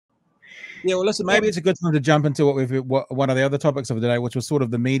Yeah, well, listen, maybe it's a good time to jump into one of the other topics of the day, which was sort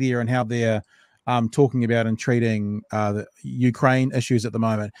of the media and how they're talking about and treating the Ukraine issues at the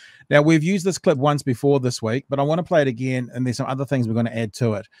moment. Now, we've used this clip once before this week, but I want to play it again, and there's some other things we're going to add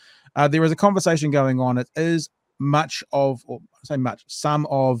to it. There is a conversation going on. It is much of, or I say much, some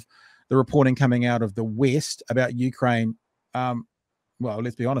of the reporting coming out of the West about Ukraine. Well,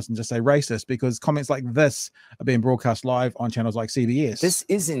 let's be honest and just say racist, because comments like this are being broadcast live on channels like CBS. This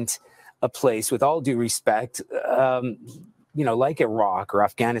isn't a place, with all due respect, you know, like Iraq or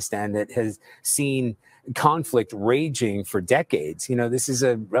Afghanistan, that has seen conflict raging for decades. You know, this is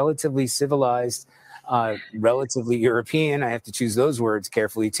a relatively civilized, relatively European, I have to choose those words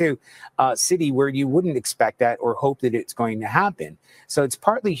carefully too, city where you wouldn't expect that or hope that it's going to happen. So it's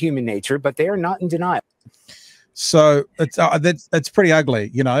partly human nature, but they are not in denial. So it's pretty ugly,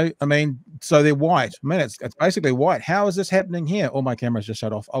 you know. I mean, so they're white. I mean, it's basically white. How is this happening here? Oh, my camera's just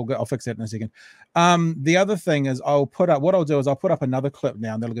shut off. I'll fix that in a second. The other thing is I'll put up another clip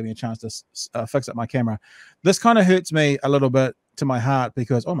now, and that'll give me a chance to fix up my camera. This kind of hurts me a little bit to my heart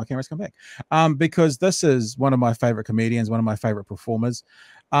because my camera's come back. Because this is one of my favorite comedians, one of my favorite performers.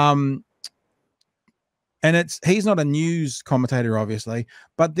 And he's not a news commentator, obviously,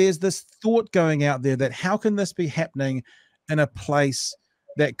 but there's this thought going out there that how can this be happening in a place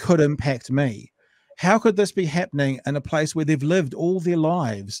that could impact me? How could this be happening in a place where they've lived all their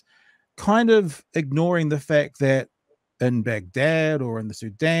lives, kind of ignoring the fact that in Baghdad or in the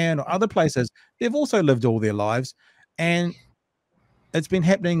Sudan or other places, they've also lived all their lives, and it's been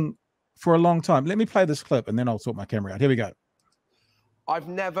happening for a long time. Let me play this clip and then I'll sort my camera out. Here we go. I've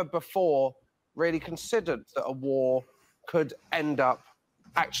never before really considered that a war could end up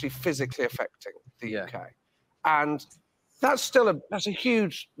actually physically affecting the UK. And that's still a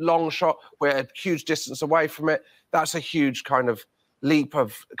huge long shot. We're a huge distance away from it. That's a huge kind of leap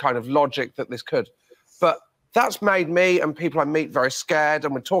of kind of logic that this could. But that's made me and people I meet very scared,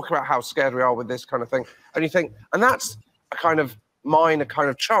 and we're talking about how scared we are with this kind of thing. And you think, and that's a kind of minor kind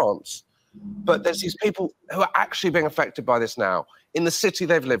of chance. But there's these people who are actually being affected by this now, in the city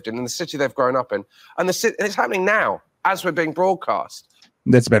they've lived in the city they've grown up in. And it's happening now as we're being broadcast.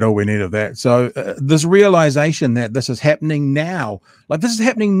 That's about all we need of that. So this realization that this is happening now, like this is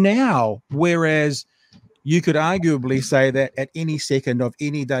happening now, whereas you could arguably say that at any second of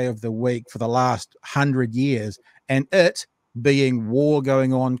any day of the week for the last 100 years, and it being war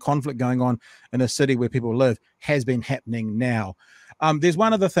going on, conflict going on in a city where people live, has been happening now. There's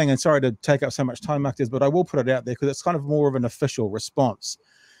one other thing, and sorry to take up so much time, Mahdis, but I will put it out there because it's kind of more of an official response.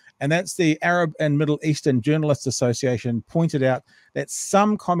 And that's the Arab and Middle Eastern Journalists Association pointed out that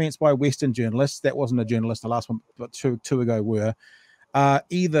some comments by Western journalists, that wasn't a journalist, the last one, but two ago were,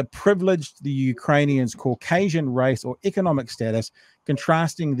 either privileged the Ukrainians' Caucasian race or economic status,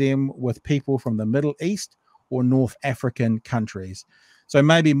 contrasting them with people from the Middle East or North African countries. So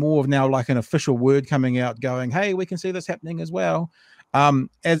maybe more of now like an official word coming out going, hey, we can see this happening as well.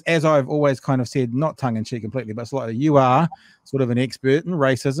 As I've always kind of said, not tongue-in-cheek completely, but slightly, you are sort of an expert in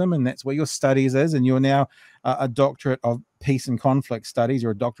racism, and that's where your studies is, and you're now a doctorate of peace and conflict studies, or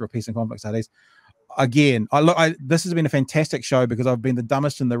a doctor of peace and conflict studies. Again, this has been a fantastic show because I've been the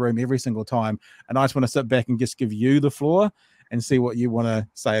dumbest in the room every single time, and I just want to sit back and just give you the floor and see what you want to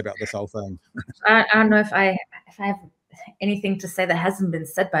say about this whole thing. I don't know if I have anything to say that hasn't been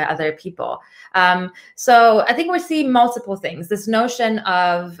said by other people. So I think we're seeing multiple things. This notion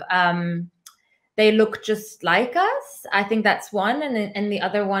of they look just like us. I think that's one, and the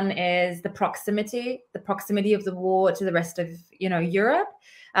other one is the proximity of the war to the rest of Europe.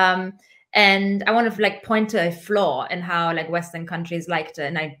 And I want to like point to a flaw in how like Western countries like to,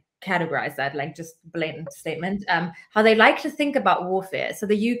 and I categorize that like just blatant statement, how they like to think about warfare. So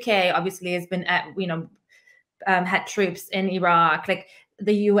the UK obviously has been at had troops in Iraq. Like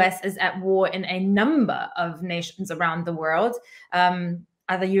the US is at war in a number of nations around the world.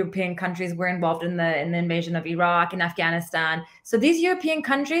 Other European countries were involved in the invasion of Iraq and Afghanistan. So these European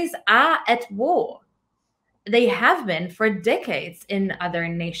countries are at war. They have been for decades in other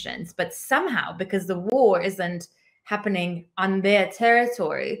nations, but somehow, because the war isn't happening on their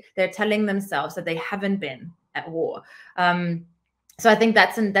territory, they're telling themselves that they haven't been at war. So I think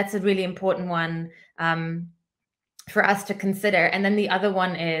that's a really important one for us to consider. And then the other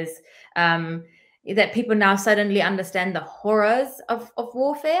one is that people now suddenly understand the horrors of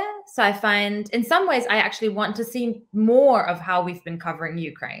warfare. So I find in some ways, I actually want to see more of how we've been covering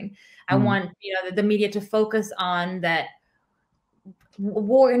Ukraine. I want the media to focus on that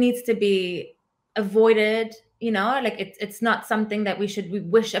war needs to be avoided you know, like it's not something that we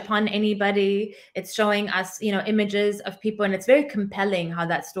wish upon anybody. It's showing us, you know, images of people, and it's very compelling how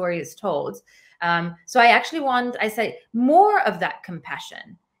that story is told. So I actually I say more of that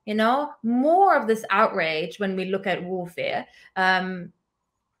compassion, you know, more of this outrage when we look at warfare,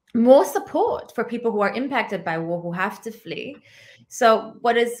 more support for people who are impacted by war, who have to flee. So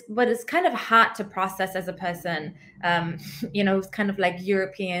what is kind of hard to process as a person, you know, kind of like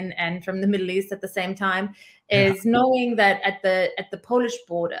European and from the Middle East at the same time, is knowing that at the Polish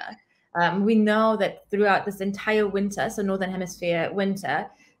border, we know that throughout this entire winter, so Northern Hemisphere winter,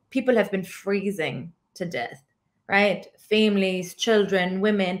 people have been freezing to death, right? Families, children,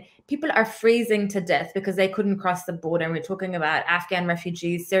 women, people are freezing to death because they couldn't cross the border. And we're talking about Afghan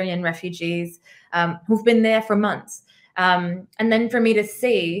refugees, Syrian refugees, who've been there for months. And then for me to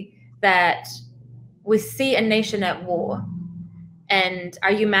see that we see a nation at war and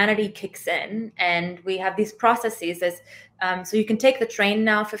our humanity kicks in, and we have these processes as so you can take the train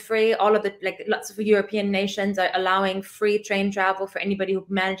now for free. All of the, like, lots of European nations are allowing free train travel for anybody who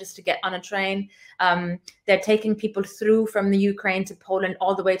manages to get on a train. They're taking people through from the Ukraine to Poland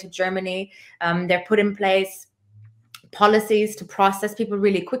all the way to Germany. They're put in place policies to process people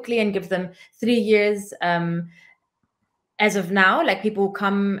really quickly and give them 3 years as of now, like people who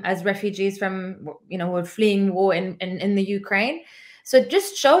come as refugees from, you know, who are fleeing war in the Ukraine. So it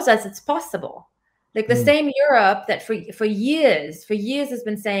just shows us it's possible. Like the same Europe that for years has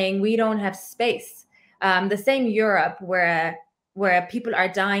been saying we don't have space. The same Europe where people are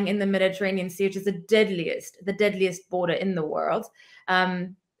dying in the Mediterranean Sea, which is the deadliest border in the world,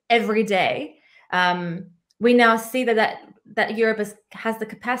 every day. We now see that Europe has the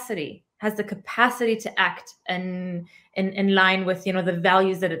capacity to act in line with, you know, the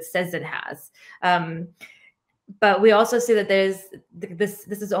values that it says it has. But we also see that this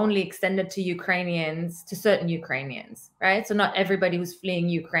is only extended to Ukrainians, to certain Ukrainians, right? So not everybody who's fleeing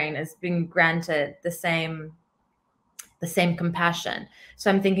Ukraine is being granted the same compassion. So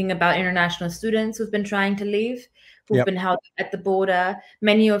I'm thinking about international students who've been trying to leave, who've been held at the border,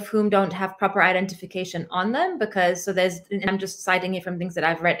 many of whom don't have proper identification on them because, so there's, and I'm just citing it from things that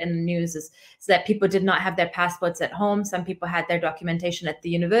I've read in the news, is that people did not have their passports at home. Some people had their documentation at the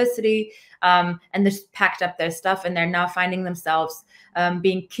university, and they just packed up their stuff, and they're now finding themselves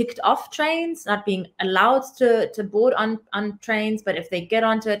being kicked off trains, not being allowed to board on trains. But if they get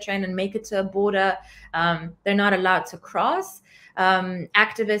onto a train and make it to a border, they're not allowed to cross.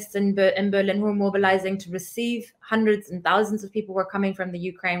 Activists in Berlin who were mobilizing to receive hundreds and thousands of people who were coming from the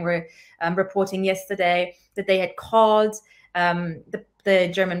Ukraine were reporting yesterday that they had called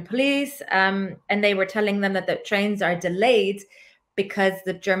the German police, and they were telling them that the trains are delayed because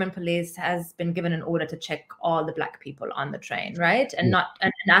the German police has been given an order to check all the Black people on the train, right? And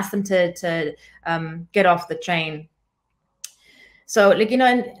and ask them to get off the train. So, like, you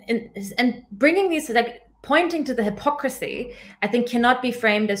know, and bringing these, like, pointing to the hypocrisy, I think cannot be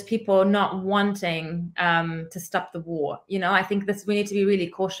framed as people not wanting to stop the war. You know, I think we need to be really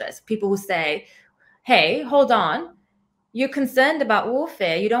cautious. People who say, hey, hold on, you're concerned about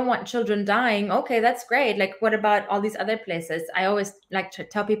warfare, you don't want children dying. Okay, that's great. Like, what about all these other places? I always like to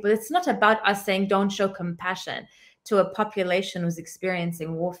tell people it's not about us saying don't show compassion to a population who's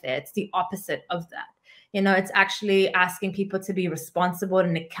experiencing warfare. It's the opposite of that. You know, it's actually asking people to be responsible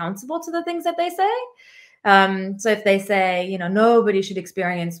and accountable to the things that they say. So if they say, you know, nobody should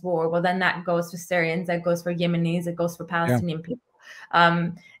experience war, well, then that goes for Syrians, that goes for Yemenis, it goes for Palestinian people.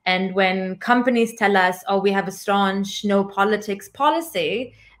 And when companies tell us, oh, we have a staunch no politics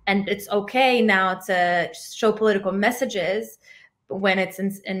policy, and it's okay now to show political messages when it's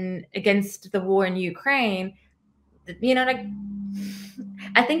against the war in Ukraine, you know, like,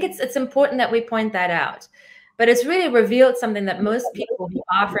 I think it's important that we point that out. But it's really revealed something that most people who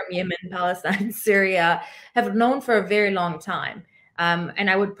are from Yemen, Palestine, Syria have known for a very long time. And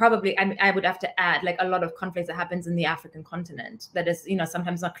I would have to add, like, a lot of conflicts that happens in the African continent that is, you know,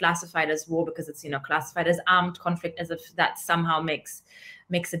 sometimes not classified as war because it's, you know, classified as armed conflict, as if that somehow makes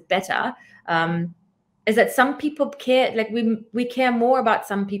it better. Is that some people care, like we care more about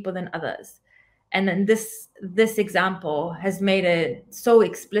some people than others. And then this example has made it so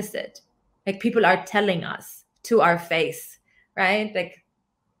explicit. Like, people are telling us to our face, right? Like,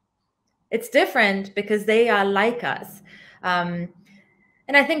 it's different because they are like us. And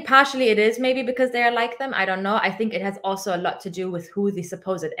I think partially it is maybe because they are like them. I don't know. I think it has also a lot to do with who the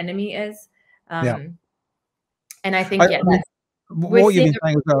supposed enemy is. And I think, what you've been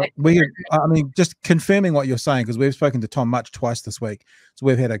saying is, I mean, just confirming what you're saying, because we've spoken to Tom Much twice this week. So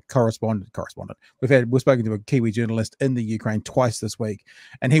we've had a correspondent. We're spoken to a Kiwi journalist in the Ukraine twice this week,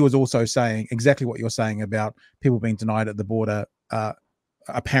 and he was also saying exactly what you're saying about people being denied at the border,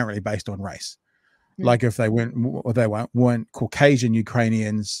 apparently based on race. Like if they weren't Caucasian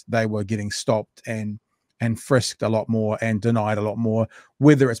Ukrainians, they were getting stopped and frisked a lot more and denied a lot more,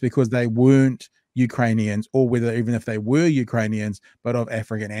 whether it's because they weren't Ukrainians or whether even if they were Ukrainians but of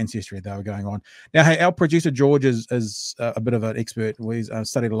African ancestry, they were going on. Now, hey, our producer George is a bit of an expert. He's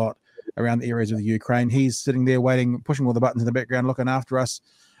studied a lot around the areas of the Ukraine. He's sitting there waiting, pushing all the buttons in the background, looking after us.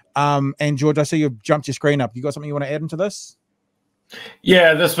 And George, I see you've jumped your screen up. You got something you want to add into this?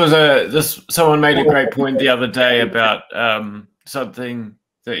 Yeah, someone made a great point the other day about something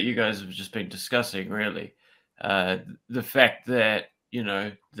that you guys have just been discussing, really. The fact that, you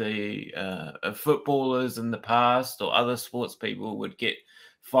know, the footballers in the past or other sports people would get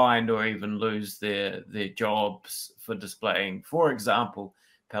fined or even lose their jobs for displaying, for example,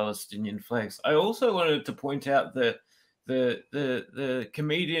 Palestinian flags. I also wanted to point out the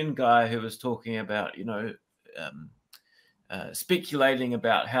comedian guy who was talking about, you know, speculating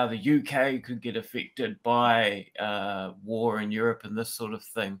about how the UK could get affected by war in Europe and this sort of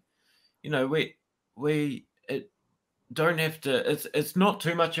thing. You know, we don't have to. It's not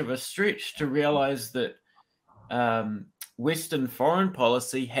too much of a stretch to realize that Western foreign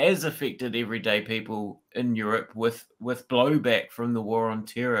policy has affected everyday people in Europe with blowback from the war on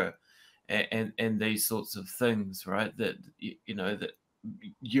terror and these sorts of things, right? That you know that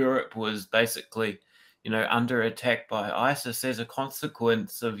Europe was basically, you know, under attack by ISIS as a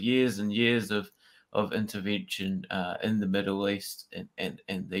consequence of years and years of intervention in the Middle East and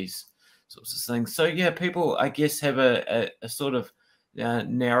these sorts of things. So yeah, people, I guess, have a sort of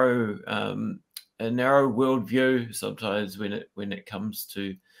narrow worldview sometimes when it comes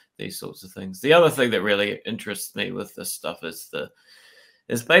to these sorts of things. The other thing that really interests me with this stuff is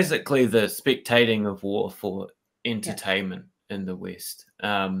basically the spectating of war for entertainment in the West.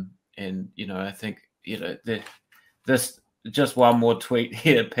 And you know, I think, you know, this just one more tweet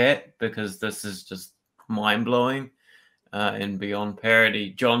here, Pat, because this is just mind-blowing and beyond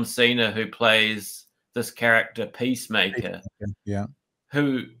parody. John Cena, who plays this character Peacemaker,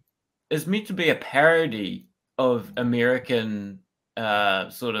 who is meant to be a parody of American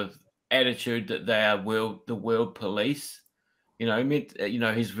sort of attitude that they are the world police. You know,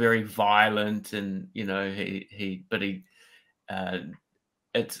 he's very violent, and you know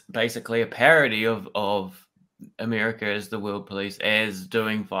it's basically a parody of America as the world police, as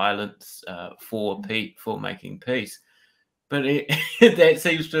doing violence for making peace. But that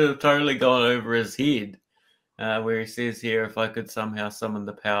seems to have totally gone over his head, where he says here, if I could somehow summon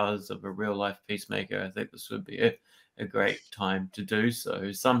the powers of a real-life peacemaker, I think this would be a great time to do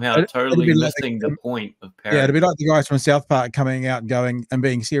so. Somehow totally missing the point of parody. Yeah, it'd be like the guys from South Park coming out going and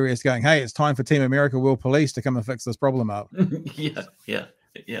being serious, going, hey, it's time for Team America World Police to come and fix this problem up. Yeah.